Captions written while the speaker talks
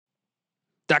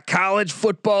The College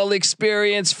Football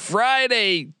Experience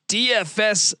Friday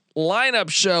DFS lineup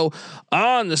show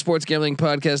on the Sports Gambling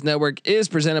Podcast Network is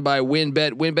presented by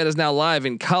WynnBET. WynnBET is now live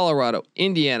in Colorado,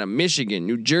 Indiana, Michigan,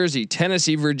 New Jersey,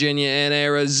 Tennessee, Virginia, and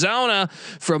Arizona.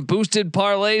 From boosted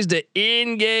parlays to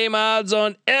in-game odds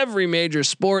on every major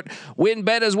sport,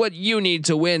 WynnBET is what you need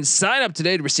to win. Sign up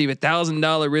today to receive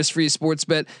 $1,000 risk-free sports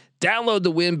bet. Download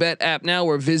the WynnBET app now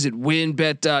or visit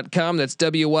wynnbet.com. That's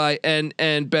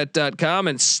WYNNBet.com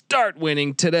and start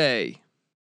winning today.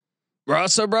 We're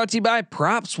also brought to you by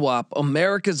PropSwap,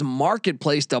 America's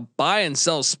marketplace to buy and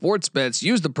sell sports bets.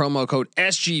 Use the promo code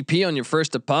SGP on your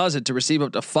first deposit to receive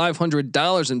up to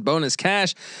 $500 in bonus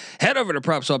cash. Head over to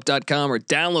PropSwap.com or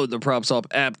download the PropSwap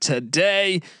app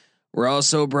today. We're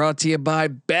also brought to you by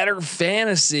Better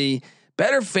Fantasy.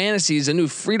 Better Fantasy is a new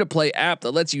free-to-play app that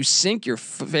lets you sync your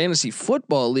fantasy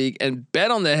football league and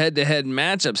bet on the head-to-head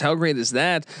matchups. How great is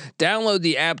that? Download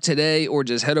the app today or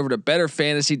just head over to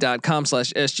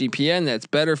betterfantasy.com/SGPN. That's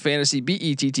Better Fantasy,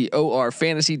 BETTOR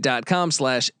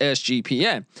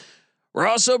fantasy.com/SGPN. We're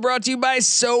also brought to you by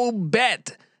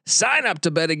SoBet. Sign up to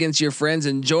bet against your friends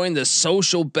and join the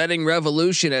social betting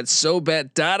revolution at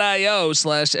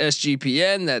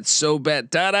SoBet.io/SGPN. That's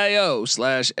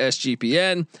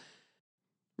SoBet.io/SGPN.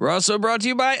 We're also brought to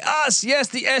you by us. Yes,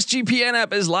 the SGPN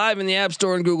app is live in the App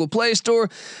Store and Google Play Store.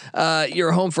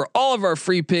 You're home for all of our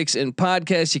free picks and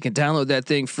podcasts. You can download that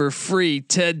thing for free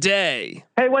today.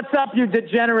 Hey, what's up, you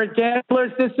degenerate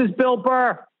gamblers? This is Bill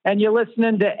Burr, and you're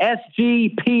listening to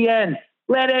SGPN.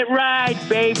 Let it ride,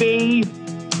 baby.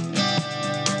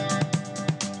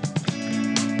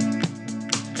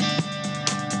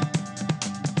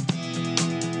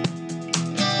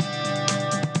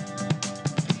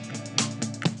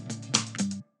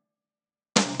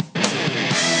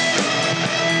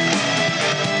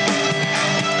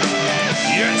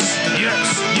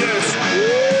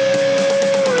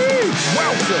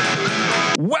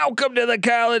 Welcome to the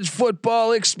College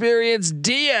Football Experience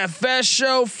DFS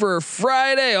show for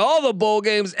Friday. All the bowl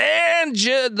games and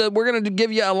we're going to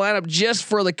give you a lineup just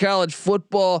for the college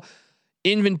football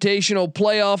invitational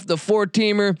playoff, the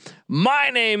 4-teamer.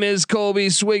 My name is Colby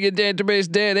Swiggin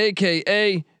Database Dan,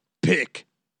 aka Pick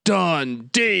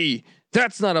Dundee.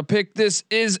 That's not a pick. This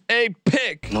is a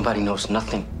pick. Nobody knows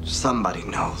nothing. Somebody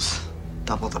knows.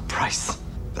 Double the price.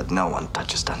 But no one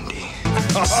touches Dundee.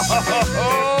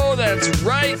 Oh, that's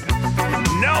right.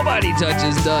 Nobody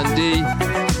touches Dundee.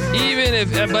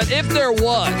 But if there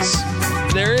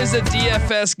is a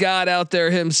DFS god out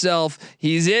there himself.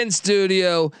 He's in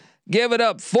studio. Give it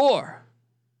up for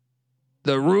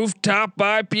the rooftop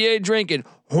IPA drinking,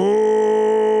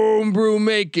 homebrew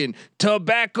making,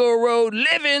 tobacco road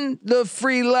living, the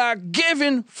free lock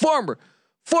giving, former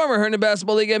Herndon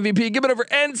Basketball League MVP. Give it over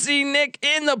NC Nick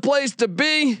in the place to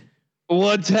be.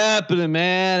 What's happening,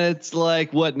 man? It's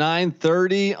like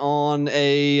 9:30 on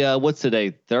a what's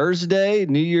today? Thursday,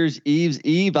 New Year's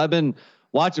Eve. I've been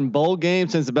watching bowl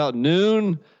games since about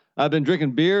noon. I've been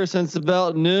drinking beer since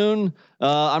about noon.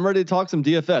 I'm ready to talk some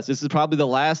DFS. This is probably the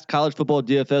last college football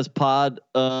DFS pod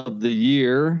of the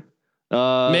year.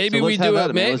 Maybe we do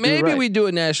it. Maybe we do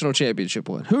a national championship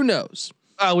one. Who knows?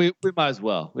 We might as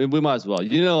well. We might as well.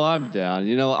 I'm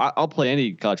down. I'll play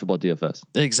any college football DFS.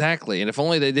 Exactly. And if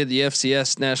only they did the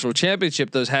FCS national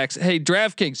championship, those hacks. Hey,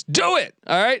 DraftKings, do it.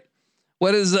 All right.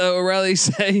 What does O'Reilly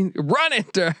say? Run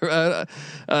it. I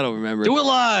don't remember. Do it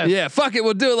live. Yeah. Fuck it.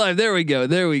 We'll do it live. There we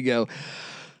go.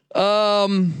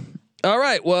 All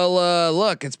right. Well,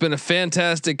 look, it's been a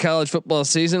fantastic college football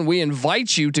season. We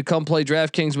invite you to come play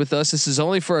DraftKings with us. This is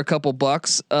only for a couple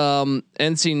bucks.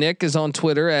 NC Nick is on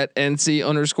Twitter at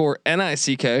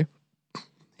NC_NICK.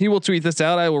 He will tweet this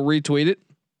out. I will retweet it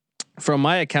from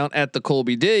my account at the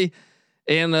Colby D,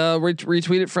 and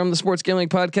retweet it from the Sports Gambling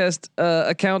Podcast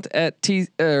account at the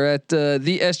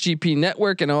SGP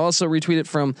Network, and I'll also retweet it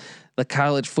from the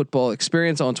College Football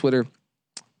Experience on Twitter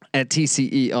at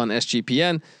TCE on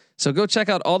SGPN. So go check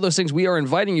out all those things. We are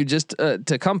inviting you just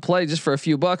to come play just for a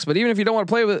few bucks. But even if you don't want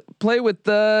to play with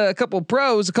a couple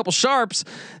pros, a couple sharps,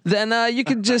 then you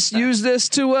can just use this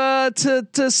to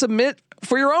submit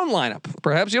for your own lineup.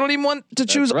 Perhaps you don't even want to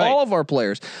choose all of our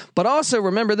players. But also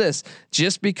remember this: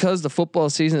 just because the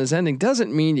football season is ending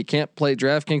doesn't mean you can't play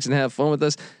DraftKings and have fun with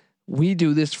us. We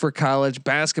do this for college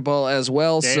basketball as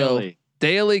well. Daily. So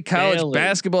daily college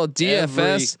basketball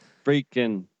DFS every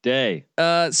freaking day.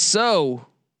 So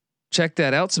check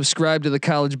that out. Subscribe to the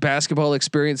College Basketball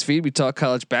Experience feed. We talk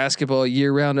college basketball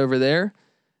year round over there,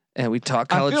 and we talk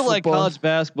college football. I feel like college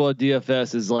basketball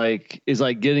DFS is like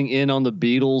getting in on the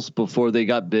Beatles before they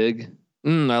got big. I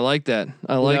like that.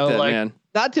 I like that, man.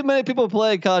 not too many people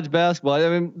play college basketball. I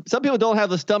mean, some people don't have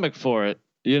the stomach for it.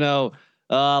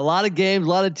 A lot of games, a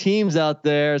lot of teams out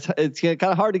there. It's kind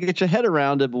of hard to get your head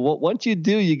around it, but once you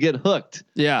do, you get hooked.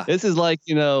 Yeah, this is like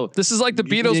the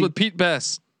Beatles with Pete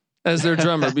Best as their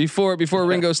drummer before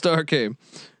Ringo Starr came.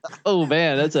 Oh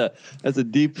man, that's a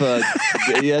deep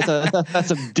that's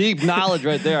some deep knowledge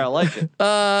right there. I like it.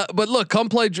 But look, come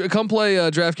play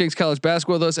DraftKings college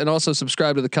basketball with us, and also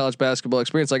subscribe to the college basketball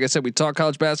experience. Like I said, we talk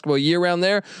college basketball year round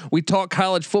there. We talk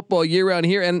college football year round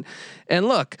here. And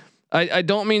look, I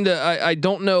don't mean to. I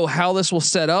don't know how this will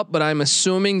set up, but I'm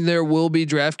assuming there will be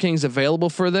DraftKings available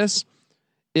for this.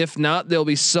 If not, there'll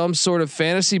be some sort of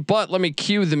fantasy. But let me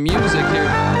cue the music here.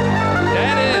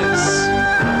 That is.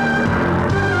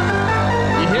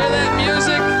 You hear that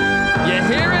music? You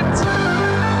hear it?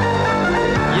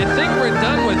 You think we're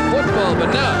done with football,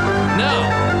 but no.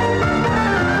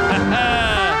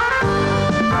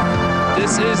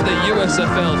 This is the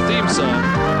USFL theme song.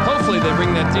 Hopefully they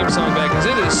bring that theme song back because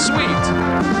it is sweet.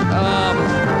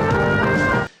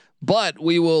 But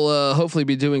we will hopefully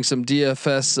be doing some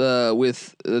DFS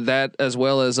with that as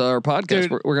well as our podcast.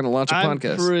 Dude, we're going to launch a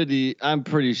podcast. I'm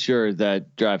pretty sure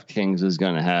that DraftKings is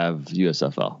going to have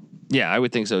USFL. Yeah, I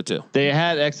would think so too. They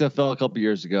had XFL a couple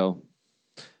years ago.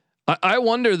 I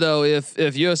wonder though if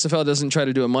USFL doesn't try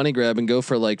to do a money grab and go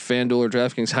for like FanDuel or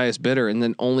DraftKings highest bidder and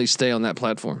then only stay on that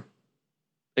platform.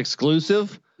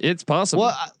 Exclusive. It's possible.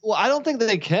 Well, I don't think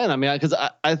they can. I mean, because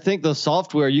I think the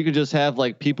software you could just have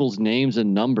like people's names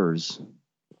and numbers.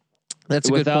 That's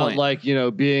a good point.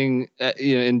 Without being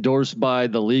endorsed by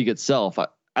the league itself. I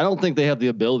don't think they have the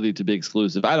ability to be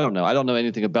exclusive. I don't know. I don't know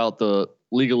anything about the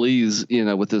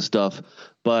legalese, with this stuff,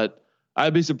 but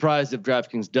I'd be surprised if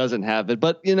DraftKings doesn't have it.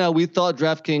 But we thought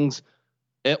DraftKings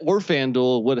or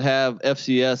FanDuel would have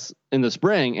FCS in the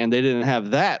spring, and they didn't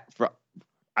have that for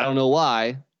I don't know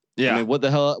why. Yeah. I mean, what the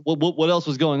hell? What else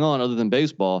was going on other than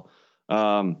baseball?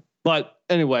 But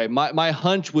anyway, my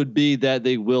hunch would be that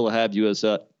they will have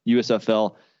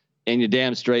USFL, and you're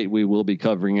damn straight we will be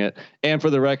covering it. And for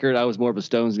the record, I was more of a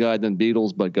Stones guy than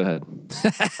Beatles, but go ahead.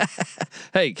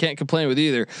 Hey, can't complain with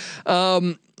either.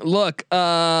 Look,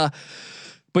 but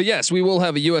yes, we will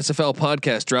have a USFL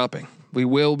podcast dropping. We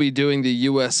will be doing the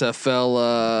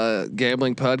USFL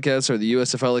gambling podcast or the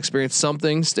USFL experience.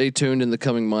 Something. Stay tuned in the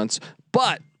coming months.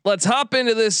 But let's hop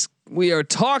into this. We are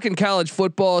talking college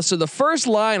football. So the first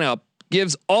lineup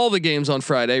gives all the games on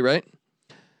Friday, right?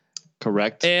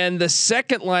 Correct. And the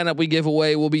second lineup we give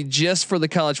away will be just for the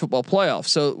college football playoff.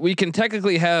 So we can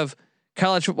technically have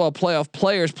college football playoff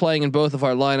players playing in both of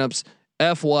our lineups.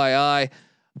 FYI.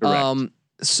 Correct.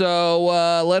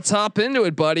 So let's hop into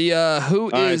it, buddy. All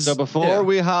right, so before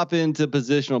we hop into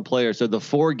positional players, so the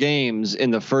 4 games in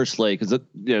the first slate, because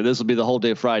this will be the whole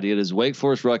day Friday. It is Wake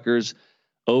Forest, Rutgers,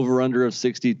 over under of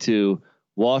 62.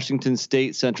 Washington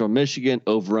State, Central Michigan,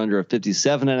 over under of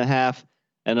 57.5,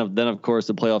 and then of course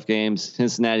the playoff games: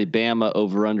 Cincinnati, Bama,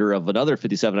 over under of another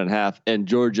 57.5, and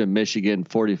Georgia, Michigan,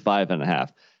 45.5.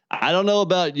 I don't know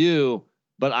about you,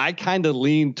 but I kind of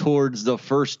lean towards the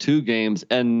first 2 games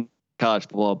and college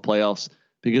football playoffs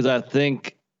because I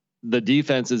think the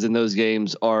defenses in those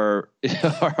games are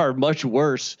much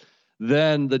worse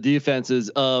than the defenses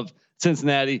of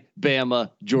Cincinnati,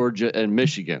 Bama, Georgia, and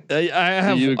Michigan. I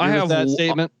have that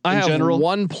statement. I have general?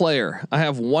 one player. I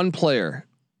have one player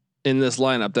in this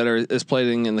lineup that is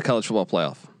playing in the college football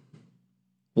playoff.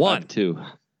 One.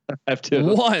 I have two.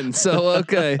 One. So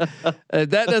okay,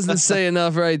 that doesn't say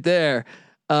enough right there.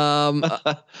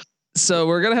 So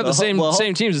we're gonna have the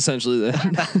same teams essentially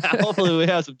then. Hopefully we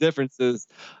have some differences.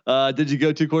 Did you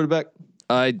go 2 quarterback?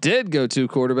 I did go 2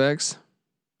 quarterbacks,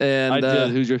 and I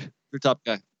did. Who's your top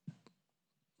guy?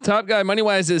 Top guy money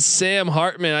wise is Sam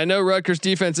Hartman. I know Rutgers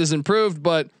defense is improved,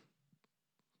 but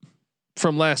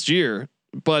from last year,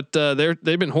 but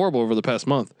they've been horrible over the past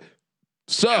month.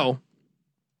 So,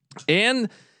 and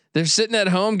they're sitting at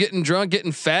home getting drunk,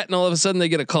 getting fat, and all of a sudden they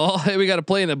get a call. Hey, we got to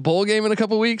play in a bowl game in a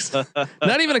couple weeks.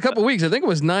 Not even a couple weeks. I think it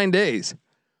was 9 days.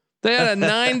 They had a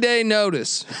 9-day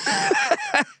notice.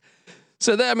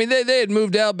 So they had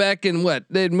moved out back in what?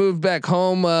 They had moved back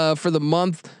home for the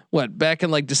month. What? Back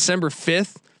in like December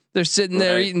 5th. They're sitting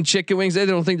there eating chicken wings. They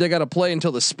don't think they got to play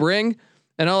until the spring,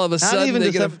 and all of a sudden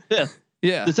they December 5th.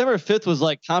 Yeah, December 5th was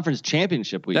like conference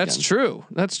championship weekend.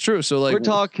 That's true. So like we're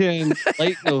talking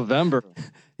late November.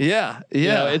 Yeah.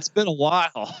 It's been a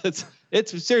while. It's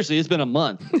seriously, it's been a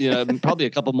month. Probably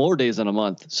a couple more days than a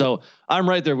month. So I'm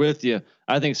right there with you.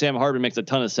 I think Sam Hartman makes a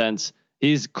ton of sense.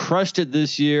 He's crushed it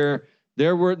this year.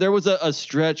 There was a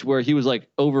stretch where he was like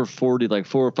over 40, like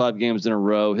 4 or 5 games in a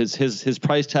row. His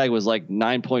price tag was like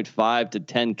 9.5 to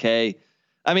 10K.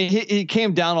 I mean, he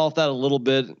came down off that a little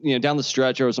bit, down the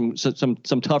stretch. There was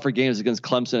some tougher games against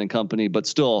Clemson and company, but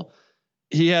still,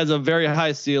 he has a very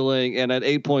high ceiling, and at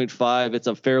 8.5, it's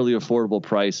a fairly affordable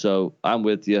price. So I'm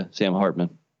with you, Sam Hartman.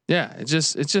 Yeah, it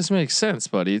just makes sense,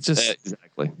 buddy. It just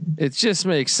exactly. It just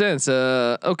makes sense.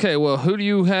 Okay, well, who do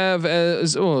you have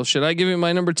as? Oh, should I give you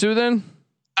my number 2 then?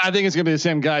 I think it's gonna be the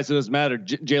same guy, so it doesn't matter.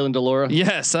 Jalen DeLora.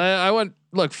 Yes, I went.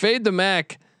 Look, Fade the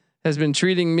Mac has been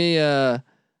treating me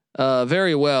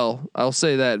very well. I'll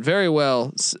say that very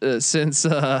well since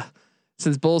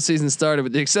bowl season started,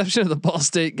 with the exception of the Ball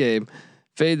State game.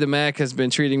 Fade the Mac has been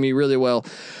treating me really well.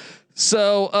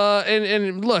 So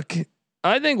and look,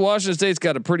 I think Washington State's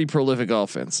got a pretty prolific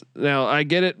offense. Now I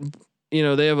get it. They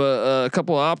have a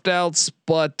couple of opt-outs,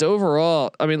 but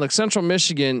overall, I mean, like Central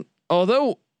Michigan,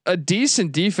 although a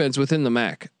decent defense within the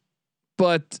MAC,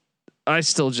 but I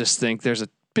still just think there's a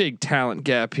big talent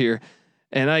gap here.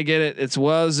 And I get it. It's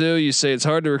Wazoo. You say it's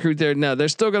hard to recruit there. No, they're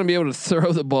still going to be able to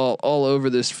throw the ball all over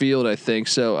this field, I think.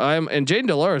 So and Jaden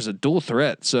DeLara is a dual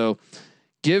threat. So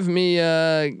give me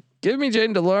Jaden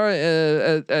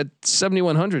DeLara at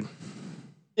 7,100.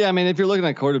 Yeah, I mean, if you're looking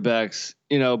at quarterbacks,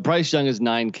 Bryce Young is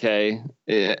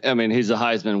 $9K. I mean, he's a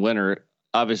Heisman winner.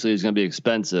 Obviously, he's going to be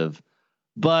expensive,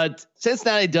 but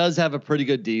Cincinnati does have a pretty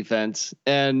good defense,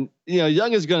 and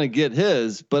Young is going to get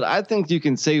his. But I think you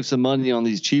can save some money on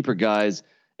these cheaper guys,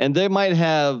 and they might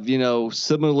have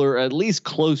similar, at least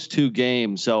close to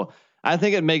games. So I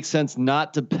think it makes sense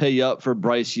not to pay up for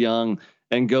Bryce Young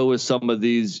and go with some of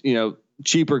these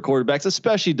cheaper quarterbacks,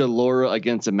 especially DeLora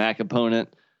against a MAC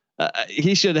opponent.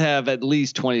 He should have at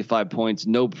least 25 points,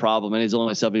 no problem, and he's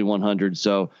only 7,100.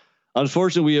 So,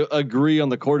 unfortunately, we agree on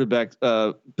the quarterback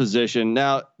position.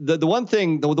 Now, the one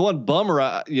thing, the one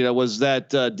bummer, was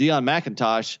that Deion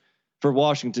McIntosh for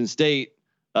Washington State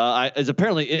is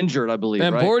apparently injured, I believe.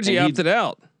 And right? Borgie opted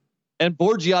out. And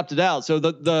Borgie opted out. So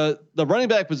the running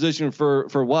back position for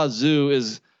Wazoo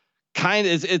is kind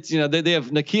of it's they have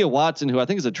Nakia Watson, who I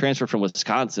think is a transfer from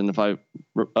Wisconsin, if I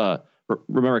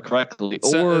remember correctly,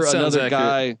 or another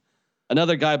guy,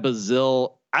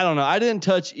 Bazil. I don't know. I didn't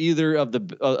touch either of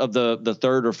the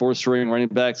third or fourth string running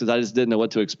backs because I just didn't know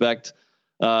what to expect.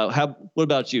 What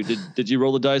about you? Did you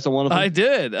roll the dice on one of them? I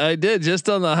did just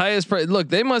on the highest price. Look,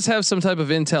 they must have some type of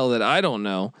intel that I don't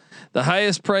know. The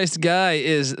highest priced guy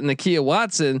is Nakia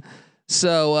Watson.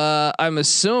 So I'm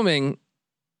assuming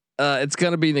it's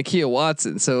going to be Nakia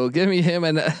Watson. So give me him.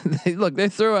 And they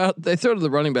throw to the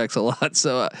running backs a lot.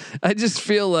 So I just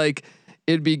feel like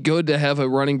it'd be good to have a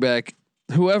running back,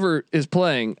 whoever is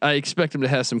playing. I expect him to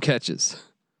have some catches.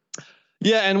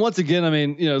 Yeah. And once again, I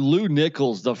mean, Lou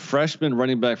Nichols, the freshman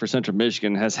running back for Central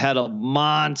Michigan, has had a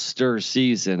monster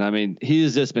season. I mean, he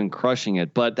has just been crushing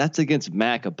it, but that's against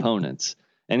MAC opponents.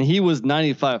 And he was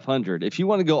 9,500. If you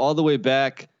want to go all the way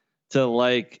back to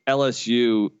like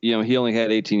LSU, he only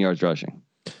had 18 yards rushing.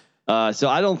 So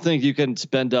I don't think you can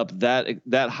spend up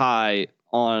that high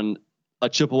on a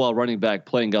Chippewa running back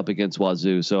playing up against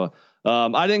Wazoo. So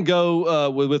I didn't go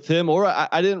with him, or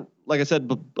I didn't, like I said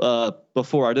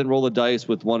before, I didn't roll the dice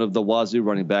with one of the Wazoo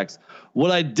running backs.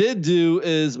 What I did do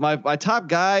is my top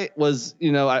guy was,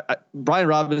 Brian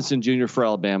Robinson Jr. for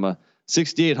Alabama,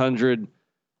 6,800.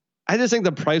 I just think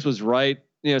the price was right.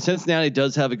 Cincinnati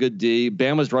does have a good D.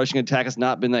 Bama's rushing attack has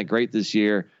not been that great this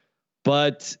year,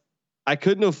 but I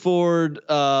couldn't afford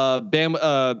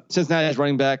Cincinnati's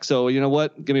running back. So you know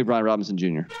what? Give me Brian Robinson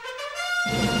Jr.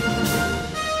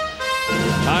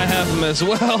 I have him as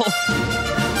well.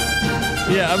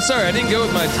 Yeah, I'm sorry. I didn't go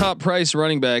with my top price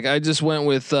running back. I just went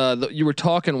with you were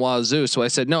talking Wazoo. So I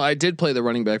said, no, I did play the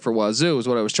running back for Wazoo is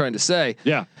what I was trying to say.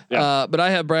 Yeah. But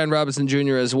I have Brian Robinson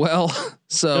Jr. as well.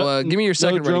 So give me your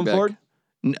second running back. Ford?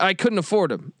 I couldn't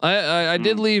afford him. I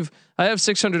did leave. I have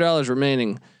 $600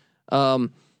 remaining.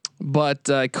 But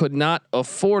I could not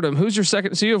afford him. Who's your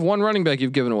second? So you have one running back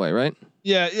you've given away, right?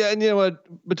 Yeah. And you know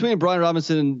what? Between Brian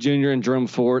Robinson Jr. and Jerome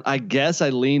Ford, I guess I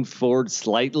leaned Ford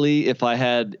slightly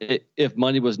if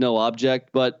money was no object.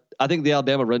 But I think the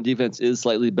Alabama run defense is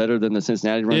slightly better than the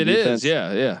Cincinnati run defense. It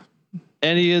is, yeah.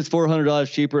 And he is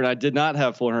 $400 cheaper, and I did not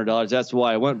have $400. That's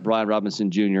why I went Brian Robinson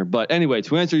Jr. But anyway,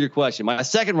 to answer your question, my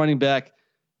second running back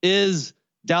is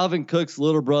Dalvin Cook's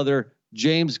little brother,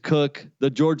 James Cook, the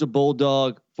Georgia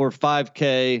Bulldog, for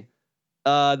 $5K.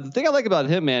 The thing I like about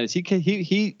him, man, is he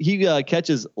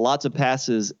catches lots of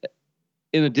passes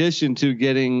in addition to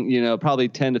getting, probably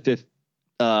 10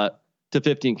 to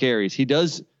 15 carries. He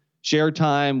does share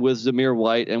time with Zamir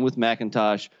White and with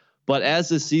McIntosh, but as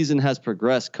the season has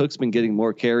progressed, Cook's been getting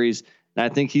more carries. And I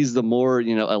think he's the more,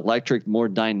 electric, more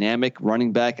dynamic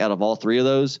running back out of all three of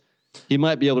those. He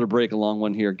might be able to break a long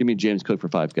one here. Give me James Cook for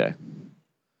 $5K.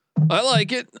 I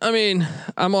like it. I mean,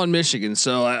 I'm on Michigan,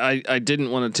 so I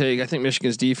didn't want to take. I think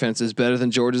Michigan's defense is better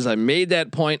than Georgia's. I made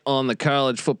that point on the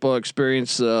College Football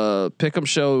Experience Pick'em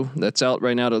show that's out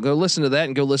right now. To go listen to that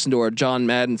and go listen to our John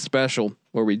Madden special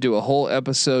where we do a whole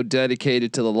episode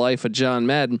dedicated to the life of John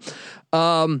Madden.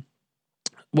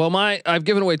 Well, I've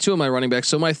given away 2 of my running backs,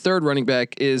 so my third running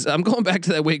back is I'm going back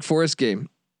to that Wake Forest game.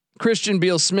 Christian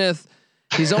Beal-Smith.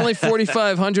 He's only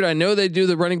 4,500. I know they do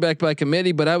the running back by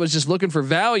committee, but I was just looking for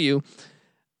value.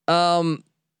 So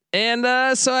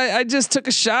I just took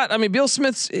a shot. I mean, Beal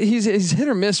Smith's he's hit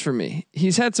or miss for me.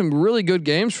 He's had some really good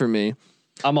games for me.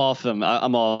 I'm off him.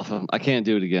 I'm off him. I can't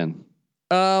do it again.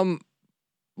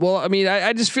 Well, I mean,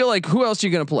 I just feel like who else are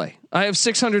you going to play? I have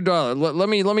 $600. Let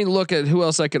me look at who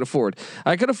else I could afford.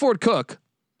 I could afford Cook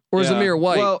or Zamir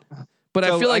White, but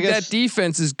I feel like that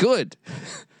defense is good.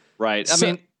 Right. I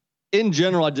mean, in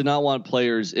general, I did not want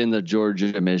players in the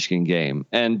Georgia Michigan game.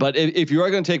 But if you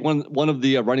are going to take one of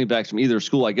the running backs from either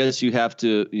school, I guess you have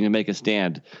to make a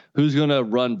stand. Who's going to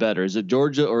run better? Is it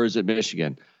Georgia or is it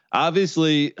Michigan?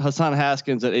 Obviously, Hassan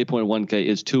Haskins at 8.1K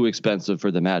is too expensive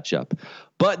for the matchup,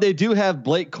 but they do have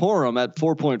Blake Corum at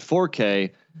 4.4K,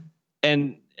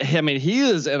 and I mean he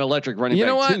is an electric running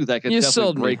back too. That could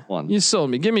definitely break one. You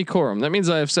sold me. Give me Corum. That means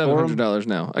I have $700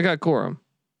 now. I got Corum.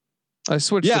 I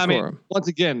switched to Corum. Mean, once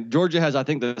again, Georgia has, I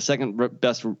think, the second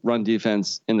best run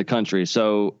defense in the country.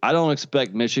 So I don't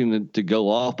expect Michigan to go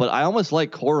off, but I almost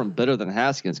like Corum better than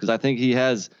Haskins because I think he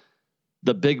has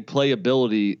the big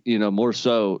playability, more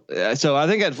so. So I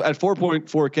think at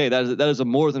 4.4K, that is a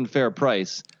more than fair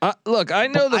price. Look, I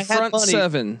know the front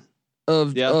seven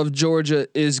of Georgia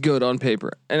is good on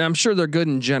paper, and I'm sure they're good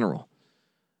in general.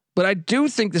 But I do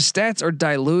think the stats are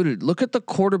diluted. Look at the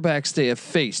quarterbacks they have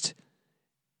faced.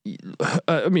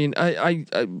 I mean, I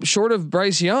short of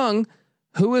Bryce Young,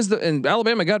 and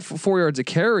Alabama got 4 yards a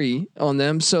carry on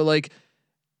them. So like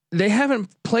they haven't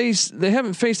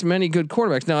faced many good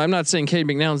quarterbacks. Now I'm not saying Cade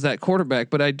McNown's that quarterback,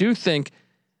 but I do think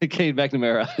Cade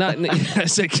McNamara. I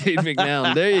said Cade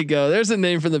McNown. There you go. There's a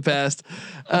name from the past.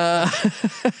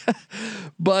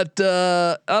 But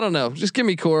I don't know. Just give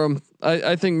me Corum.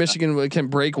 I think Michigan can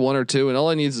break 1 or 2, and all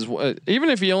he needs is even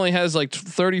if he only has like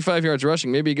 35 yards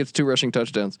rushing, maybe he gets 2 rushing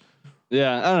touchdowns.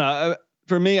 Yeah, I don't know.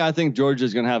 For me, I think Georgia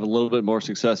is going to have a little bit more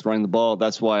success running the ball.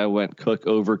 That's why I went Cook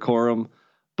over Corum.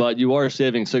 But you are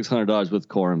saving $600 with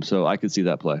Corum, so I could see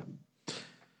that play.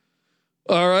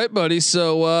 All right, buddy.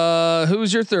 So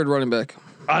who's your third running back?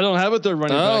 I don't have a third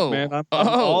running back, man. I'm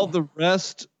all the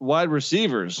rest wide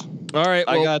receivers. All right.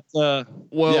 I got. Hold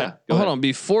on.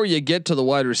 Before you get to the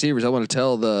wide receivers, I want to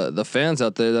tell the fans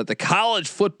out there that the College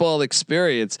Football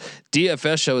Experience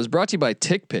DFS show is brought to you by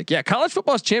TickPick. Yeah, college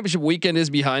football's championship weekend is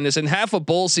behind us, and half a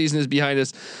bowl season is behind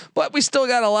us, but we still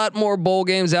got a lot more bowl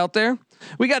games out there.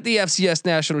 We got the FCS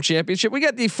National Championship. We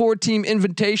got the 4-team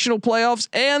Invitational Playoffs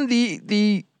and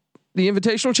the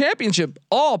Invitational Championship,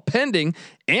 all pending,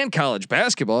 and college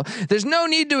basketball. There's no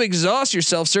need to exhaust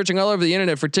yourself searching all over the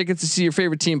internet for tickets to see your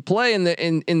favorite team play in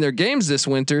their games this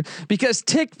winter, because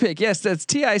TickPick, yes, that's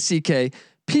TickPick,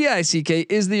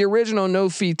 is the original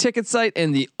no-fee ticket site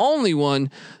and the only one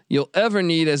you'll ever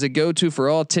need as a go-to for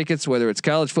all tickets, whether it's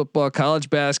college football, college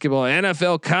basketball,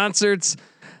 NFL concerts.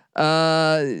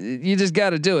 You just got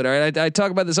to do it. All right. I talk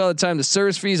about this all the time. The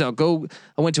service fees. I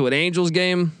went to an Angels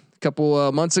game a couple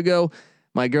months ago.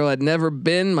 My wife had never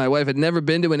been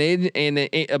to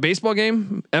a baseball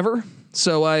game ever.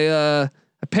 So I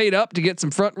paid up to get some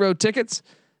front row tickets.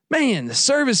 Man, the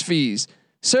service fees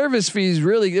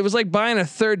really, it was like buying a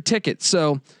third ticket.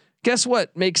 So guess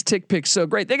what makes TickPick so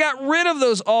great? They got rid of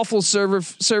those awful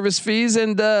service fees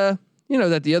and, that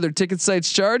the other ticket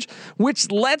sites charge, which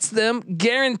lets them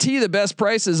guarantee the best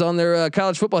prices on their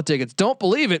college football tickets. Don't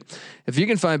believe it? If you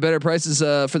can find better prices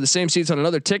for the same seats on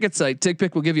another ticket site,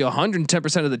 TickPick will give you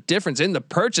 110% of the difference in the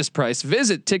purchase price.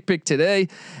 Visit TickPick today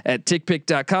at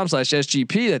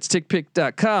tickpick.com/SGP. That's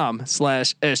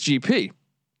tickpick.com/SGP.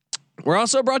 We're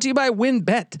also brought to you by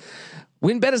WinBet.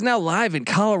 WinBet is now live in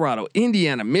Colorado,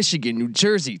 Indiana, Michigan, New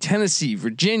Jersey, Tennessee,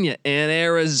 Virginia, and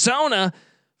Arizona.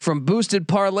 From boosted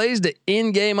parlays to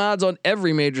in-game odds on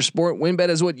every major sport, WinBet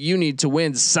is what you need to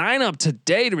win. Sign up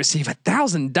today to receive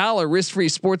 $1,000 risk-free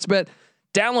sports bet.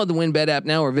 Download the WinBet app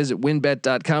now or visit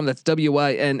winbet.com. That's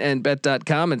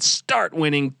WINNBet.com and start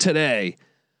winning today.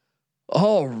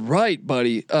 All right,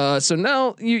 buddy. So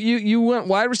now you went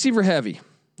wide receiver heavy.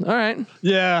 All right.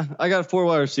 Yeah, I got 4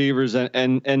 wide receivers,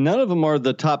 and none of them are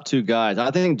the top 2 guys.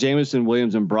 I think Jameson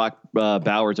Williams and Brock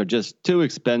Bowers are just too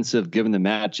expensive given the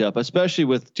matchup, especially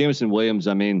with Jameson Williams.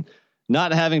 I mean,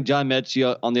 not having John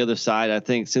Mechie on the other side, I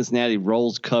think Cincinnati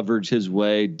rolls coverage his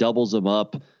way, doubles him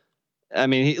up. I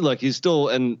mean, he's still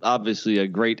and obviously a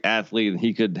great athlete, and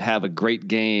he could have a great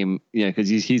game, because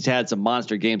he's had some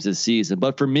monster games this season.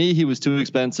 But for me, he was too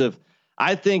expensive.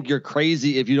 I think you're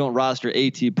crazy if you don't roster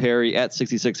A.T. Perry at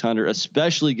 6,600,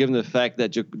 especially given the fact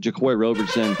that Jaquoy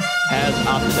Robertson has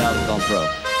opted out and gone pro.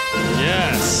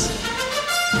 Yes.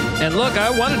 And look, I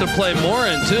wanted to play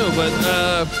Morin too, but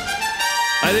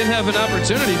I didn't have an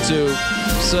opportunity to.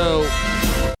 So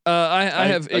I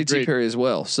have A.T. Perry as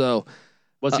well. So.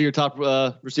 Was he your top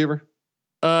receiver?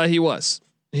 He was.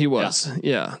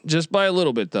 Yeah. Just by a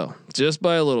little bit though.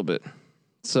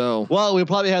 So. Well, we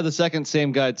probably have the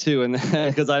same guy too. And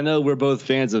because I know we're both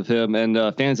fans of him and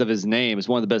fans of his name. It's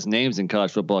one of the best names in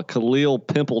college football. Khalil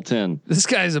Pimpleton. This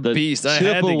guy's a beast. I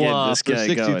had to get this guy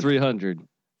 6,300.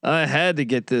 I had to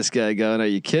get this guy going. Are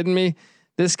you kidding me?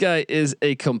 This guy is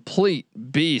a complete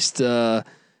beast. Yeah.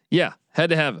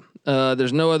 Had to have him.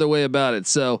 There's no other way about it.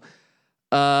 So,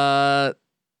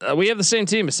 we have the same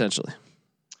team essentially.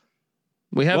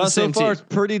 We have the same so far team.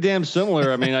 It's pretty damn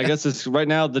similar. I mean, I guess it's right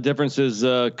now the difference is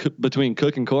between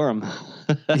Cook and Corum.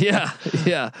 yeah.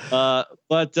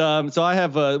 So I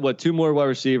have two more wide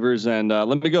receivers, and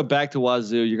let me go back to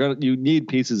Wazoo. You need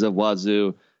pieces of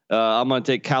Wazoo. I'm going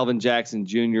to take Calvin Jackson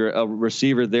Jr., a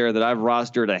receiver there that I've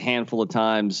rostered a handful of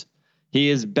times.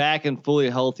 He is back and fully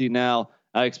healthy now.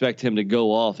 I expect him to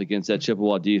go off against that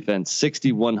Chippewa defense.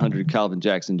 6,100 Calvin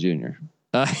Jackson Jr.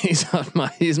 He's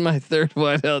my third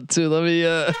wideout too. Let me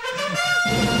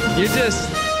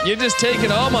you're just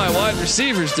taking all my wide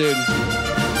receivers, dude.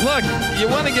 Look, you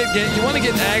want to get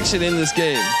action in this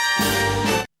game.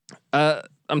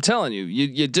 I'm telling you,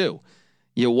 you do.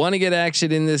 You want to get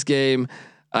action in this game.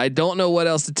 I don't know what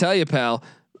else to tell you, pal.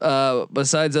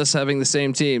 Besides us having the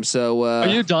same team. So are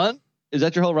you done? Is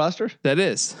that your whole roster? That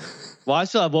is. Well, I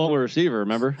still have one more receiver.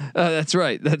 Remember? That's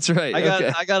right.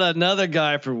 I got another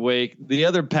guy for Wake. The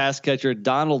other pass catcher,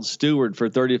 Donald Stewart, for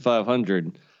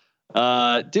 3,500.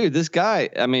 Dude, this guy.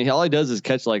 I mean, all he does is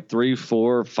catch like 3,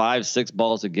 4, 5, 6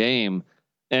 balls a game.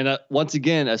 And once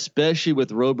again, especially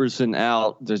with Roberson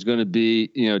out, there's going to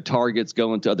be targets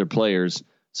going to other players.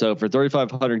 So for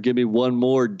 3,500, give me one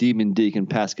more Demon Deacon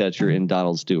pass catcher in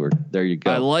Donald Stewart. There you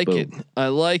go. I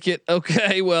like it.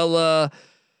 Okay, well.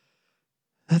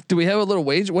 Do we have a little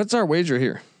wager? What's our wager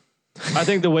here? I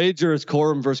think the wager is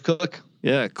Corum versus Cook.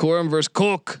 Yeah, Corum versus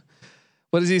Cook.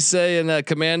 What does he say in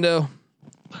Commando?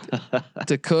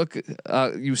 To Cook,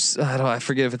 I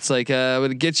forget if it's like, I'm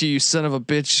gonna get you, you son of a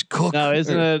bitch, Cook. No,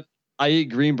 isn't it? I eat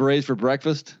green berets for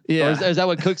breakfast. Yeah, or is that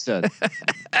what Cook said?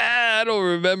 I don't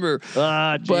remember.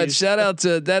 But shout out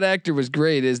to that actor, was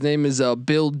great. His name is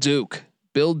Bill Duke.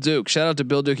 Shout out to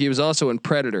Bill Duke. He was also in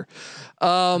Predator.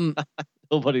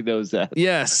 Nobody knows that.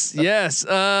 Yes.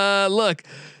 Look,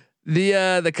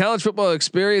 the college football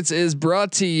experience is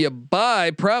brought to you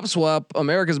by PropSwap,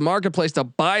 America's marketplace to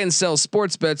buy and sell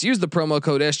sports bets. Use the promo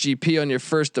code SGP on your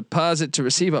first deposit to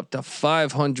receive up to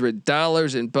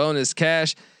 $500 in bonus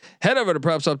cash. Head over to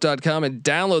PropSwap.com and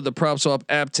download the PropSwap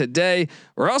app today.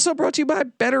 We're also brought to you by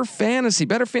Better Fantasy.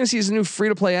 Better Fantasy is a new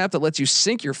free-to-play app that lets you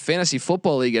sync your fantasy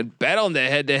football league and bet on the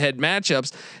head-to-head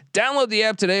matchups. Download the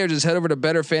app today or just head over to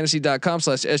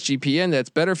betterfantasy.com/SGPN. That's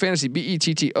Better Fantasy,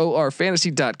 BETTOR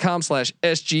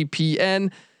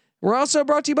fantasy.com/SGPN. We're also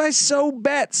brought to you by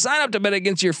SoBet. Sign up to bet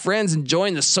against your friends and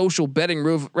join the social betting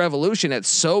revolution at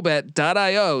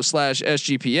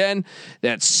SoBet.io/SGPN.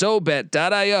 That's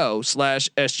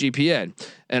SoBet.io/SGPN.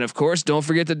 And of course, don't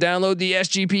forget to download the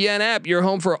SGPN app. You're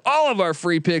home for all of our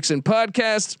free picks and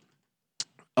podcasts.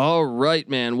 All right,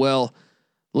 man. Well,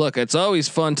 look, it's always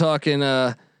fun talking.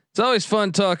 Arnold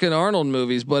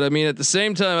movies, but I mean, at the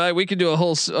same time, we could do a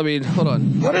whole. Hold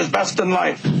on. What is best in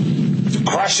life? To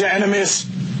crush your enemies.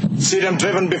 See them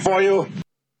driven before you.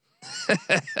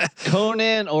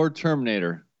 Conan or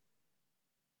Terminator?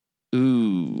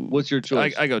 Ooh, what's your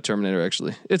choice? I go Terminator.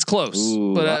 Actually, it's close.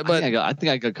 Ooh, but I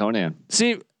think I go Conan.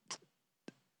 See,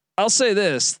 I'll say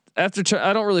this: after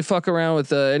I don't really fuck around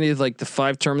with any of like the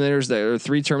 5 Terminators or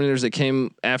 3 Terminators that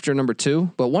came after number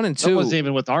 2, but 1 and 2 wasn't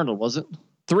even with Arnold, was it?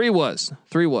 3 was.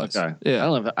 Okay. Yeah, I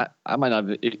don't know. I might not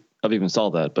have even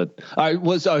saw that, but I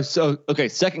was okay.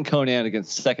 Second Conan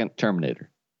against second Terminator.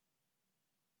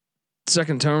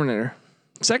 Second Terminator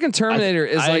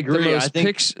is like agree. the most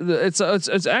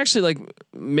it's actually like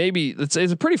maybe it's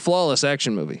a pretty flawless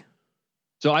action movie.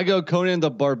 So I go Conan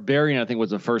the Barbarian. I think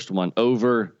was the first one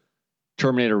over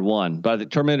Terminator 1, but the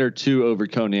Terminator 2 over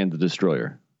Conan the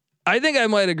Destroyer. I think I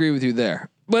might agree with you there,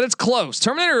 but it's close.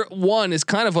 Terminator 1 is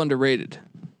kind of underrated.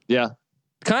 Yeah.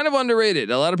 Kind of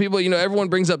underrated. A lot of people, everyone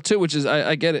brings up 2, which is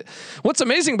I get it. What's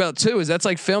amazing about 2 is that's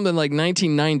like filmed in like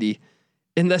 1990.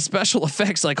 and the special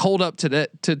effects like hold up to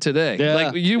today. Yeah,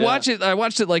 like you watch it. I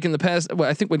watched it like in the past. Well,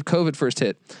 I think when COVID first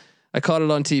hit, I caught it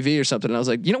on TV or something. And I was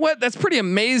like, you know what? That's pretty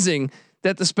amazing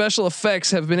that the special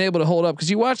effects have been able to hold up. Cause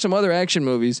you watch some other action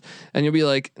movies and you'll be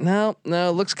like, no,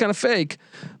 it looks kind of fake.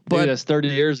 But dude, that's 30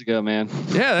 years ago, man.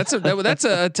 Yeah, that's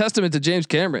a testament to James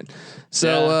Cameron.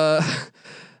 So,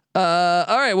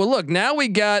 all right. Well, look, now we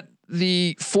got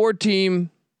the 4-team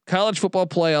college football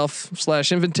playoff /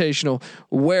 invitational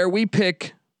where we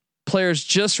pick players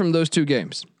just from those 2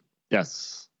 games.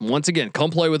 Yes. Once again, come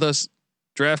play with us.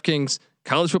 DraftKings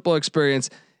college football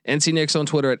experience. NC Nicks on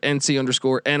Twitter at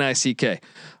NC_NICK.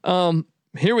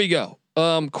 Here we go.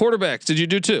 Quarterbacks. Did you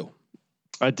do 2?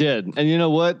 I did. And you know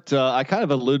what? I kind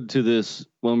of alluded to this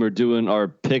when we are doing our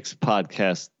picks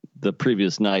podcast the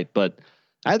previous night, but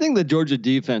I think the Georgia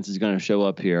defense is going to show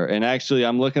up here. And actually,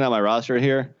 I'm looking at my roster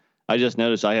here. I just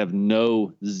noticed I have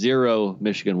 0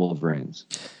 Michigan Wolverines.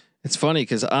 It's funny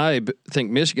because I think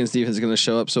Michigan's defense is going to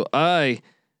show up. So I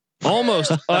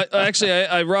almost, I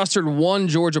rostered 1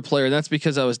 Georgia player. And that's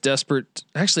because I was desperate.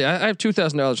 Actually, I have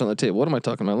 $2,000 on the table. What am I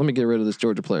talking about? Let me get rid of this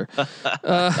Georgia player.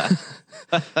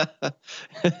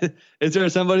 Is there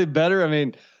somebody better? I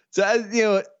mean,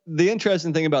 so the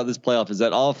interesting thing about this playoff is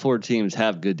that all 4 teams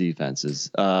have good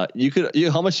defenses. You could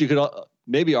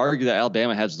maybe argue that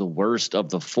Alabama has the worst of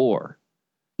the 4.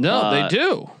 No, they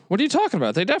do. What are you talking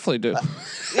about? They definitely do.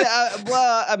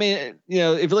 Well, I mean, if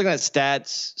you're looking at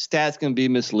stats can be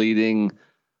misleading.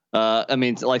 I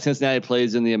mean, like Cincinnati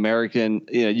plays in the American,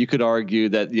 you could argue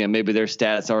that, maybe their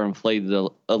stats are inflated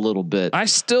a little bit. I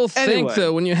still think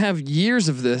though, when you have years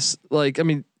of this, like, I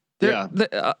mean,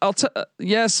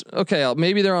 yes. Okay.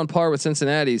 Maybe they're on par with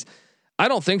Cincinnati's. I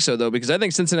don't think so though, because I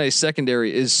think Cincinnati's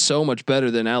secondary is so much better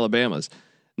than Alabama's.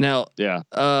 Now,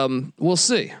 we'll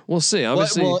see.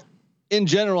 Obviously, well, in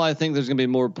general, I think there's going to be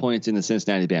more points in the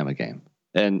Cincinnati Bama game,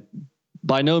 and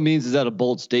by no means is that a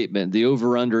bold statement. The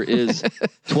over under is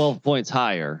 12 points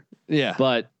higher. Yeah,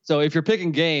 but so if you're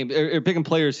picking picking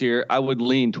players here, I would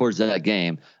lean towards that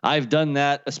game. I've done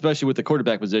that, especially with the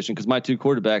quarterback position, because my 2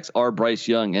 quarterbacks are Bryce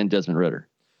Young and Desmond Ridder.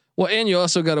 Well, and you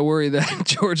also got to worry that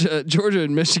Georgia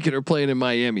and Michigan are playing in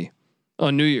Miami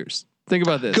on New Year's. Think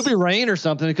about this. Could be rain or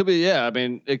something. It could be, I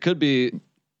mean, it could be.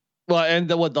 Well, and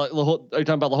the whole, are you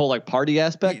talking about the whole like party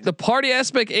aspect? The party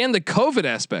aspect and the COVID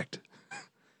aspect.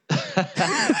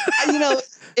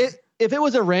 If it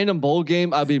was a random bowl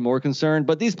game, I'd be more concerned.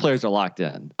 But these players are locked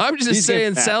in. I'm just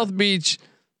saying South Beach.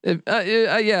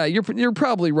 You're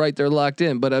probably right. They're locked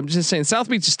in, but I'm just saying South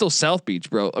Beach is still South Beach,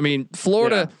 bro. I mean,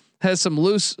 Florida has some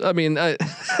loose. I mean,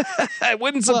 it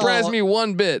wouldn't surprise me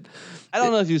one bit. I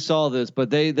don't know if you saw this, but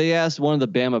they asked one of the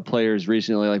Bama players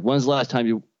recently, like, when's the last time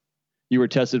you were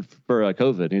tested for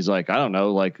COVID? And he's like, I don't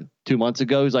know, like 2 months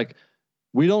ago. He's like,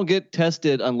 we don't get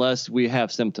tested unless we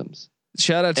have symptoms.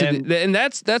 Shout out to and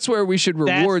that's where we should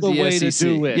reward the SEC.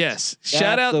 Yes. That's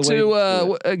shout out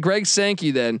to Greg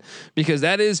Sankey then, because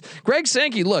that is Greg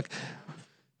Sankey. Look,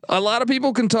 a lot of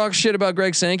people can talk shit about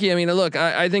Greg Sankey. I mean, look,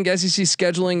 I think SEC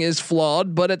scheduling is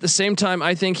flawed, but at the same time,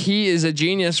 I think he is a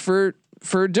genius for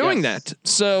doing that.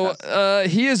 So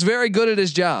he is very good at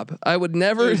his job. I would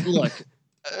never look.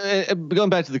 Going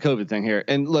back to the COVID thing here,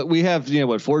 and look, we have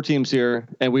 4 teams here,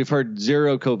 and we've heard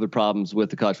 0 COVID problems with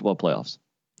the college football playoffs.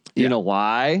 You know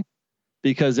why?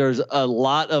 Because there's a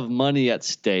lot of money at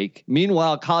stake.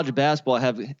 Meanwhile, college basketball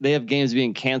have games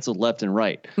being canceled left and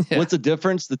right. Yeah. What's the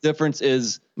difference? The difference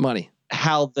is money.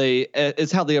 How they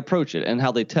approach it and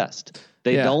how they test.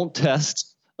 They don't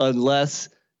test unless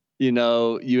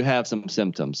you have some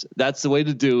symptoms. That's the way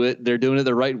to do it. They're doing it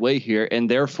the right way here, and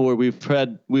therefore we've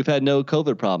had no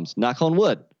COVID problems. Knock on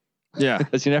wood. Yeah,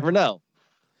 because you never know.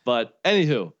 But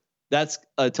anywho, that's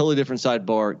a totally different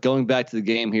sidebar. Going back to the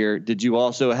game here, did you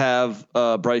also have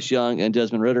Bryce Young and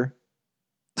Desmond Ridder?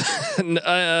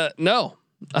 No,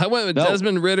 I went with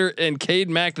Desmond Ridder and Cade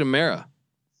McNamara.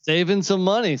 Saving some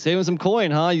money, saving some coin,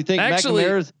 huh? You think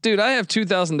McNamara's? Dude, I have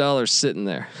 $2,000 sitting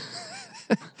there.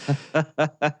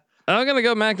 I'm gonna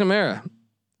go McNamara.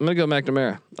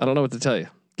 I don't know what to tell you.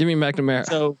 Give me McNamara.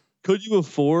 So, could you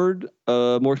afford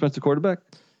a more expensive quarterback?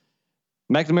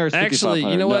 McNamara's actually.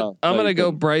 You know what? No, I'm gonna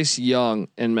go Bryce Young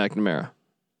and McNamara.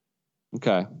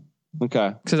 Okay.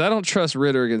 Because I don't trust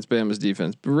Ridder against Bama's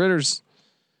defense. But Ridder's,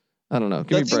 I don't know.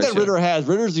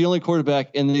 Ridder's the only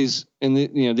quarterback in these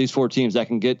 4 teams that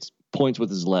can get points with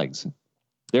his legs.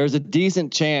 There's a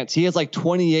decent chance he has like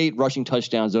 28 rushing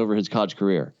touchdowns over his college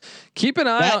career. Keep an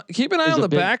eye on the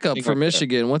backup for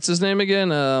Michigan. What's his name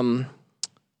again? I'm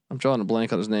drawing a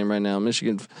blank on his name right now.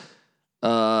 Michigan.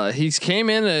 He's came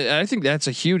in. I think that's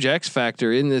a huge X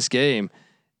factor in this game.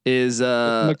 is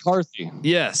McCarthy.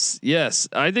 Yes.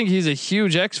 I think he's a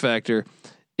huge X factor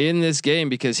in this game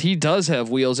because he does have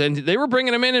wheels, and they were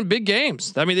bringing him in big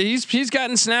games. I mean, he's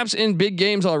gotten snaps in big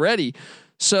games already.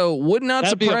 So would not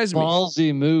surprise me.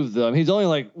 Ballsy move though. I mean, he's only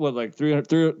like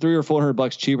 $300 or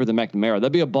 $400 cheaper than McNamara.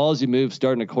 That'd be a ballsy move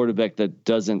starting a quarterback that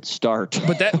doesn't start.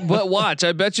 But watch,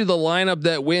 I bet you the lineup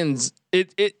that wins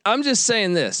it. I'm just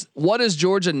saying this. What is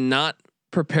Georgia not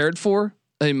prepared for?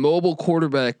 A mobile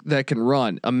quarterback that can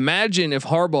run. Imagine if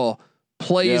Harbaugh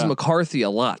plays McCarthy a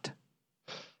lot.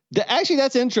 Actually,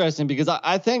 that's interesting because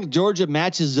I think Georgia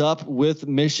matches up with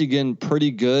Michigan pretty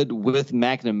good with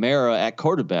McNamara at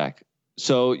quarterback.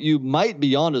 So you might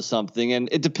be onto something, and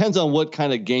it depends on what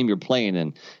kind of game you're playing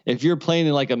in. If you're playing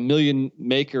in like a million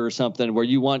maker or something where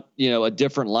you want, a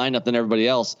different lineup than everybody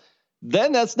else,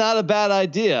 then that's not a bad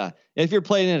idea. If you're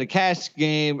playing in a cash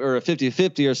game or a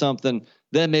 50-50 or something,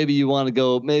 then maybe you want to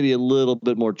go maybe a little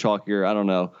bit more chalkier. I don't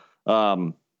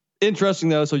know. Interesting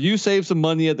though. So you saved some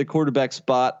money at the quarterback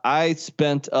spot. I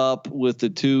spent up with the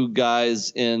two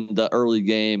guys in the early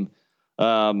game.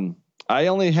 I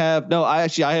have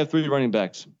 3 running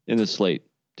backs in the slate.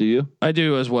 Do you? I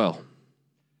do as well.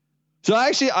 So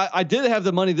actually, I did have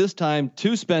the money this time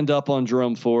to spend up on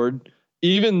Jerome Ford,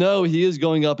 even though he is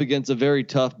going up against a very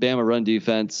tough Bama run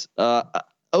defense.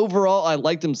 Overall, I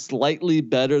liked him slightly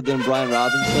better than Brian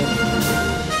Robinson.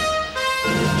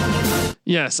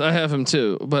 Yes, I have him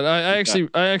too, but I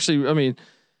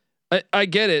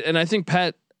get it. And I think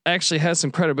Pat actually has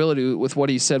some credibility with what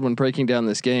he said when breaking down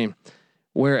this game.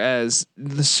 Whereas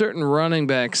the certain running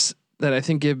backs that I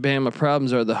think give Bama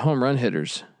problems are the home run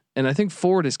hitters. And I think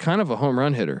Ford is kind of a home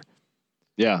run hitter.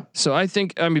 Yeah. So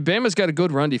Bama's got a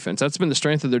good run defense. That's been the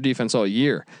strength of their defense all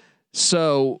year.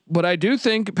 So, but I do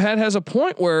think Pat has a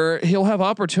point where he'll have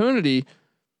opportunity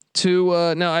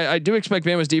to, now I do expect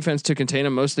Bama's defense to contain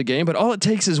him most of the game, but all it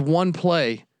takes is one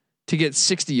play to get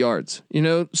 60 yards,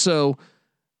 So,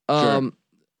 sure.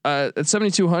 At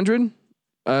 7,200,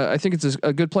 I think it's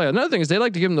a good play. Another thing is they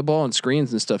like to give him the ball on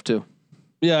screens and stuff too.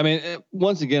 Yeah, I mean,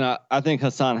 once again, I think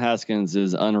Hassan Haskins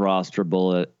is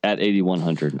unrosterable at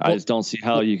 8,100. I just don't see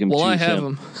how you can. Well, choose I have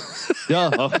him.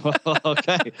 him.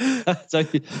 Okay.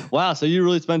 So you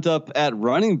really spent up at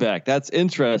running back. That's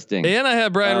interesting. And I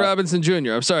have Brian Robinson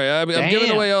Jr. I'm sorry, I'm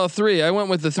giving away all 3. I went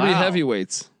with the 3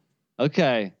 heavyweights.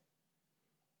 Okay.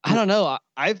 I don't know.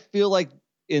 I feel like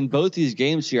in both these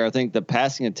games here, I think the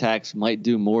passing attacks might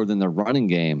do more than the running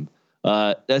game.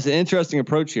 That's an interesting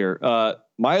approach here.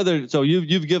 So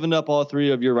you've given up all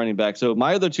 3 of your running backs. So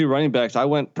my other 2 running backs, I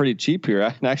went pretty cheap here.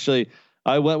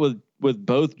 I went with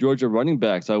both Georgia running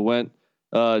backs. I went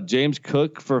James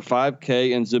Cook for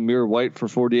 $5,000 and Zamir White for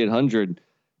 $4,800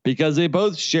 because they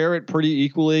both share it pretty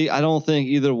equally. I don't think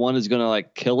either one is going to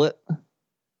kill it,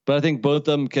 but I think both of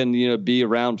them can, be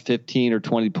around 15 or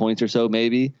 20 points or so,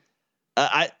 maybe.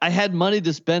 I had money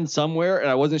to spend somewhere and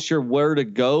I wasn't sure where to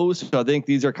go. So I think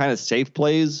these are kind of safe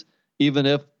plays, even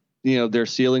if, their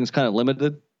ceiling's kind of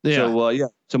limited. Yeah.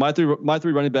 So my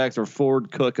three running backs are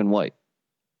Ford, Cook, and White.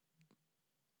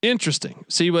 Interesting.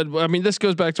 See, this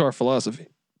goes back to our philosophy.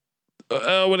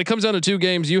 When it comes down to 2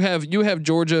 games, you have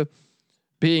Georgia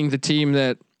being the team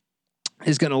that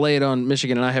is going to lay it on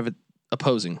Michigan, and I have it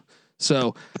opposing.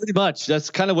 So pretty much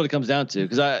that's kind of what it comes down to.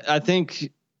 Cause I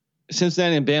think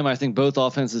Cincinnati and Bama, I think both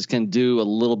offenses can do a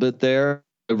little bit there.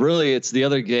 But really it's the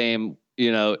other game,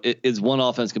 is one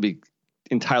offense can be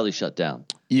entirely shut down.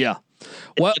 Yeah.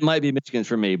 Well, it might be Michigan's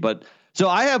for me, but so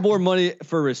I have more money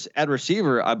for at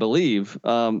receiver, I believe.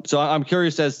 So I'm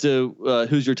curious as to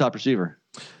who's your top receiver.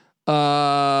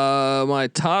 My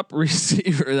top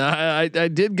receiver. I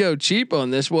did go cheap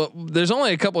on this. Well, there's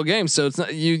only a couple of games, so it's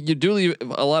not you do leave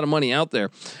a lot of money out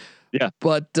there. Yeah.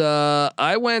 But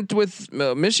I went with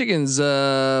Michigan's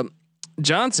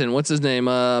Johnson. What's his name?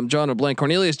 John or blank.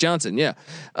 Cornelius Johnson. Yeah.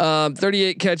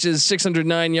 38 catches,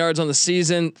 609 yards on the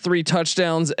season, 3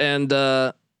 touchdowns. And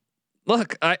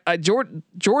look,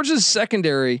 Georgia's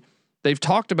secondary, they've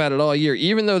talked about it all year,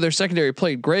 even though their secondary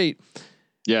played great.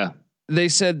 Yeah. They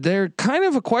said they're kind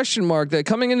of a question mark that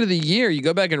coming into the year, you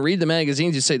go back and read the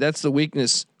magazines, you say that's the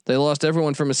weakness. They lost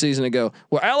everyone from a season ago.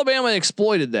 Well, Alabama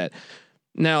exploited that.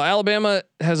 Now Alabama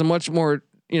has a much more,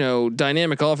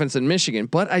 dynamic offense than Michigan,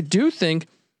 but I do think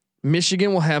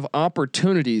Michigan will have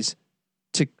opportunities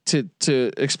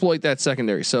to exploit that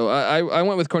secondary. So I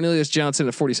went with Cornelius Johnson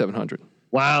at 4,700.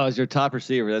 Wow, as your top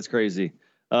receiver, that's crazy.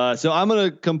 So I'm going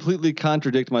to completely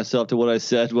contradict myself to what I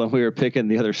said when we were picking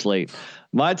the other slate.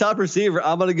 My top receiver,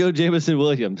 I'm going to go Jameson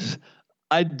Williams.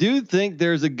 I do think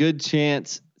there's a good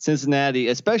chance Cincinnati,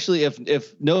 especially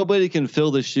if nobody can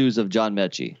fill the shoes of John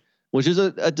Mechie, which is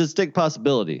a distinct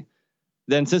possibility.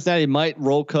 then Cincinnati might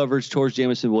roll coverage towards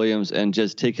Jameson Williams and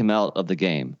just take him out of the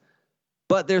game.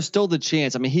 But there's still the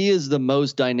chance. I mean, he is the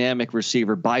most dynamic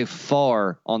receiver by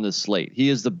far on the slate. He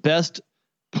is the best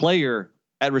player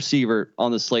at receiver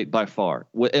on the slate by far,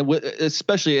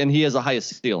 especially, and he has the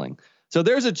highest ceiling. So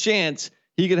there's a chance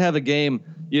he could have a game,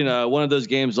 one of those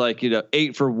games like,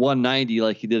 8 for 190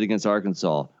 like he did against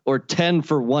Arkansas, or 10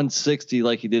 for 160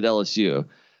 like he did LSU.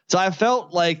 So I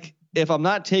felt like if I'm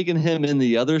not taking him in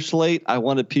the other slate, I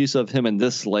want a piece of him in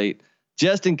this slate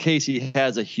just in case he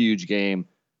has a huge game.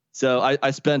 So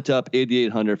I spent up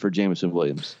 8,800 for Jameson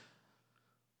Williams.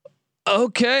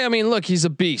 Okay. I mean, look, he's a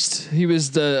beast. He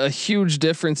was a huge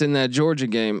difference in that Georgia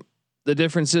game. The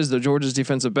difference is the Georgia's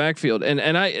defensive backfield,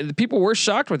 and people were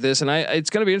shocked with this, and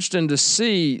it's going to be interesting to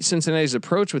see Cincinnati's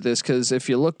approach with this, because if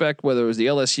you look back, whether it was the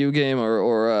LSU game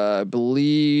or I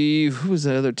believe who was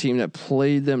the other team that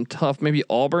played them tough, maybe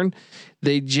Auburn,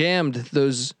 they jammed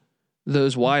those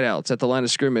wideouts at the line of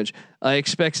scrimmage. I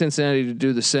expect Cincinnati to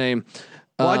do the same.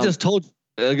 Well, I just told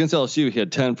you against LSU he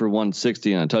had 10 for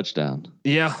 160 and a touchdown.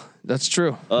 Yeah, that's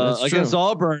true. Against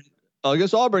Auburn.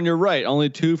 Against Auburn, you're right. Only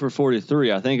 2 for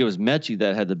 43. I think it was Mechie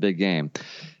that had the big game.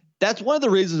 That's one of the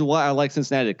reasons why I like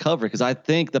Cincinnati to cover, because I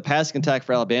think the passing attack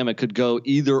for Alabama could go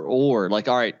either or. Like,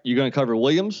 all right, you're going to cover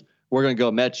Williams, we're going to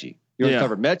go Mechie. You're going to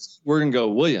cover Mechie, we're going to go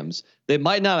Williams. They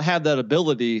might not have that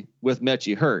ability with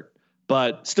Mechie hurt,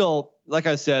 but still, like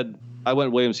I said, I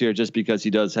went Williams here just because he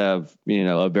does have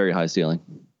a very high ceiling.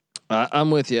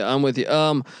 I'm with you.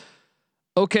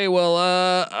 Okay, well,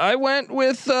 I went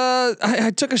with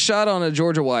I took a shot on a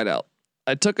Georgia wideout.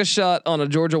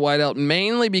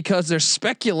 Mainly because there's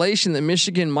speculation that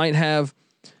Michigan might have.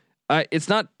 It's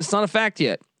not a fact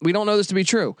yet. We don't know this to be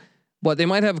true, but they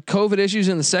might have COVID issues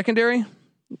in the secondary.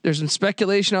 There's some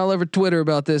speculation all over Twitter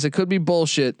about this. It could be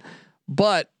bullshit,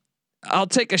 but I'll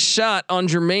take a shot on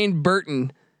Jermaine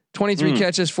Burton. 23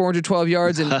 catches, 412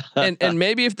 yards, and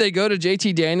maybe if they go to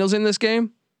JT Daniels in this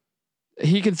game,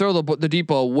 he can throw the deep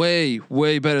ball way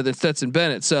better than Stetson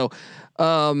Bennett. So,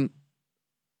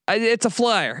 it's a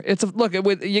flyer.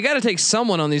 You got to take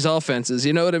someone on these offenses.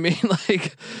 You know what I mean?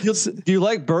 Like, do you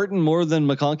like Burton more than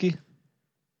McConkey?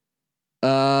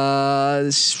 I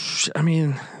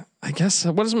mean, I guess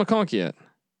what is McConkey at?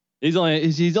 He's only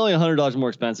 $100 more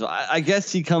expensive. I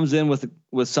guess he comes in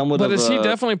with somewhat. But of is he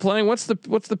definitely playing? What's the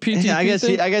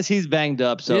PTP? I guess he's banged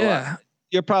up. So yeah,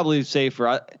 you're probably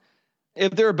safer.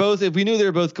 If we knew they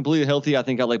were both completely healthy, I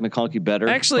think I like McConkey better.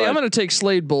 Actually, I'm going to take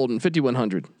Slade Bolden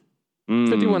 5,100.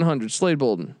 5,100 Slade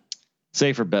Bolden.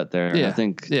 Safer bet there. Yeah. I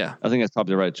think that's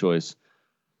probably the right choice.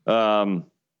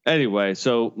 Anyway,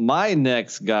 so my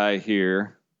next guy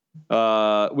here,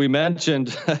 we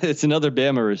mentioned it's another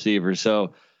Bama receiver.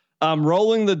 So I'm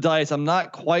rolling the dice. I'm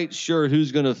not quite sure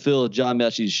who's going to fill John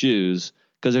Mechie's shoes,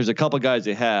 because there's a couple guys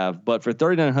they have. But for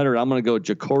 3,900, I'm going to go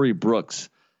Ja'Cory Brooks.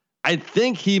 I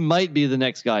think he might be the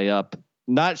next guy up.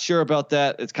 Not sure about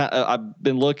that. It's kind of, I've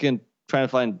been looking, trying to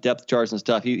find depth charts and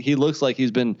stuff. He looks like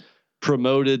he's been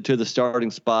promoted to the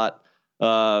starting spot.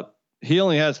 He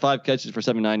only has 5 catches for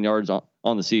 79 yards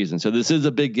on the season. So this is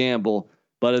a big gamble,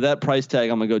 but at that price tag,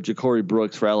 I'm going to go Ja'Cory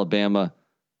Brooks for Alabama.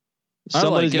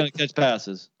 Somebody's going to catch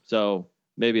passes. So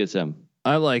maybe it's him.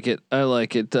 I like it. I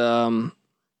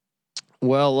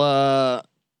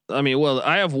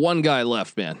have one guy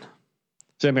left, man.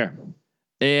 Same here.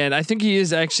 And I think he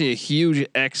is actually a huge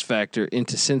X factor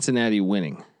into Cincinnati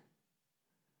winning.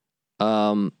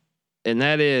 And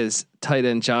that is tight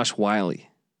end Josh Wiley.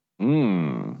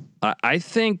 I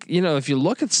think, if you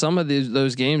look at some of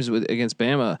those games against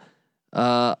Bama,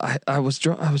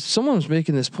 someone was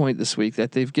making this point this week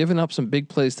that they've given up some big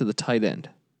plays to the tight end,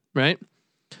 right?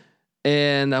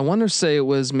 And I want to say it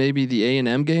was maybe the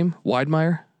A&M game,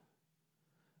 Weidmeyer.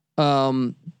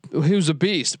 He was a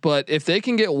beast, but if they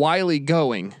can get Wiley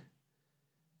going,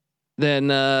 then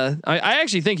I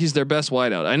actually think he's their best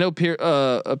wideout. I know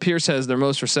Pierce has their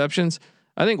most receptions.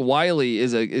 I think Wiley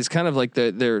is kind of like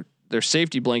their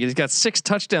safety blanket. He's got 6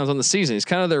 touchdowns on the season. He's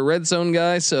kind of their red zone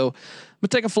guy. So I'm gonna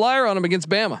take a flyer on him against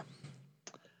Bama.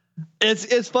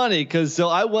 It's funny because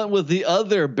I went with the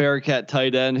other Bearcat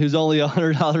tight end who's only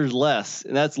 $100 less,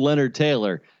 and that's Leonard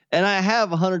Taylor. And I have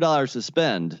 $100 to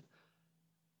spend.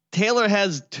 Taylor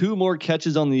has 2 more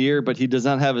catches on the year, but he does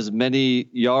not have as many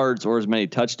yards or as many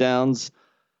touchdowns.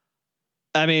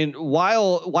 I mean,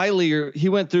 Wiley, he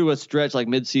went through a stretch like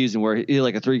midseason where he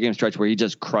like a 3-game stretch where he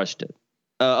just crushed it.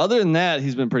 Other than that,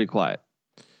 he's been pretty quiet.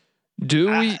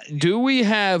 Do we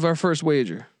have our first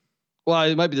wager? Well,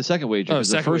 it might be the second wager.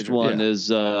 The first one is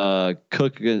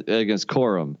Cook against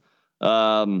Corum.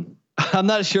 I'm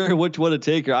not sure which one to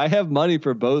take here. I have money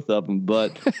for both of them,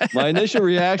 but my initial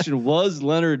reaction was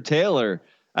Leonard Taylor.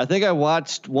 I think I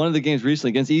watched one of the games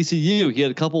recently against ECU. He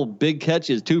had a couple big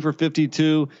catches, 2 for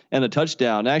 52 and a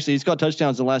touchdown. Actually, he's got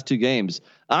touchdowns in the last 2 games.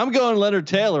 I'm going Leonard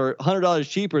Taylor, $100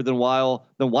 cheaper than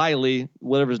Wiley,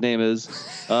 whatever his name is.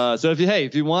 So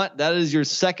if you want, that is your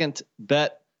second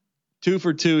bet. 2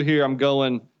 for 2 here. I'm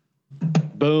going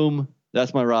boom.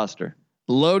 That's my roster.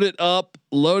 Load it up.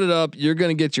 You're going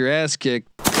to get your ass kicked.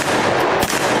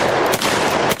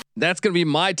 That's going to be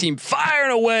my team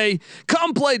firing away.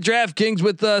 Come play DraftKings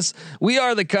with us. We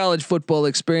are the college football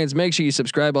experience. Make sure you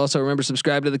subscribe. Also, remember,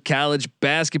 subscribe to the college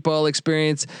basketball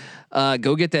experience.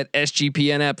 Go get that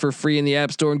SGPN app for free in the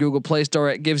App Store and Google Play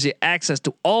Store. It gives you access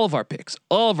to all of our picks,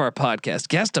 all of our podcasts,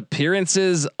 guest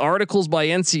appearances, articles by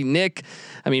NC Nick.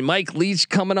 I mean, Mike Leach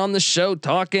coming on the show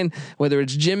talking, whether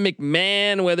it's Jim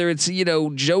McMahon, whether it's, Joe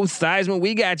Theismann,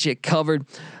 we got you covered.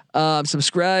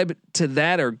 Subscribe to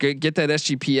that or get that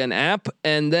SGPN app.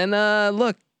 And then,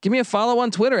 look, give me a follow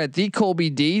on Twitter at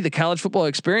TheColbyD. The college football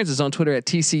experience is on Twitter at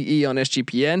TCE on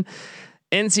SGPN.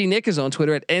 NC Nick is on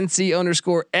Twitter at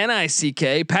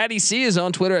NC_NICK. Patty C is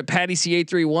on Twitter at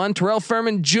PattyC831. Terrell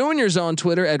Furman Jr. is on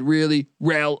Twitter at ___.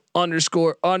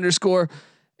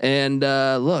 And,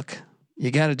 look,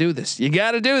 you got to do this.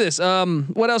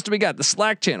 What else do we got? The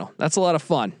Slack channel. That's a lot of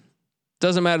fun.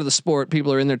 Doesn't matter the sport.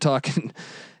 People are in there talking.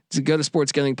 To go to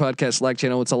Sports Gambling Podcast Slack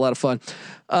channel. It's a lot of fun.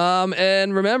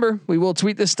 And remember, we will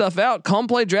tweet this stuff out. Come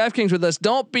play DraftKings with us.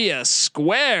 Don't be a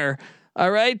square.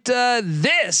 All right.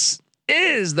 This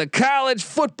is the college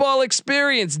football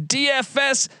experience,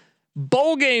 DFS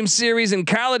bowl game series and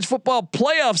college football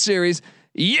playoff series.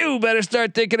 You better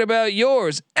start thinking about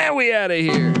yours. And we out of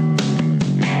here.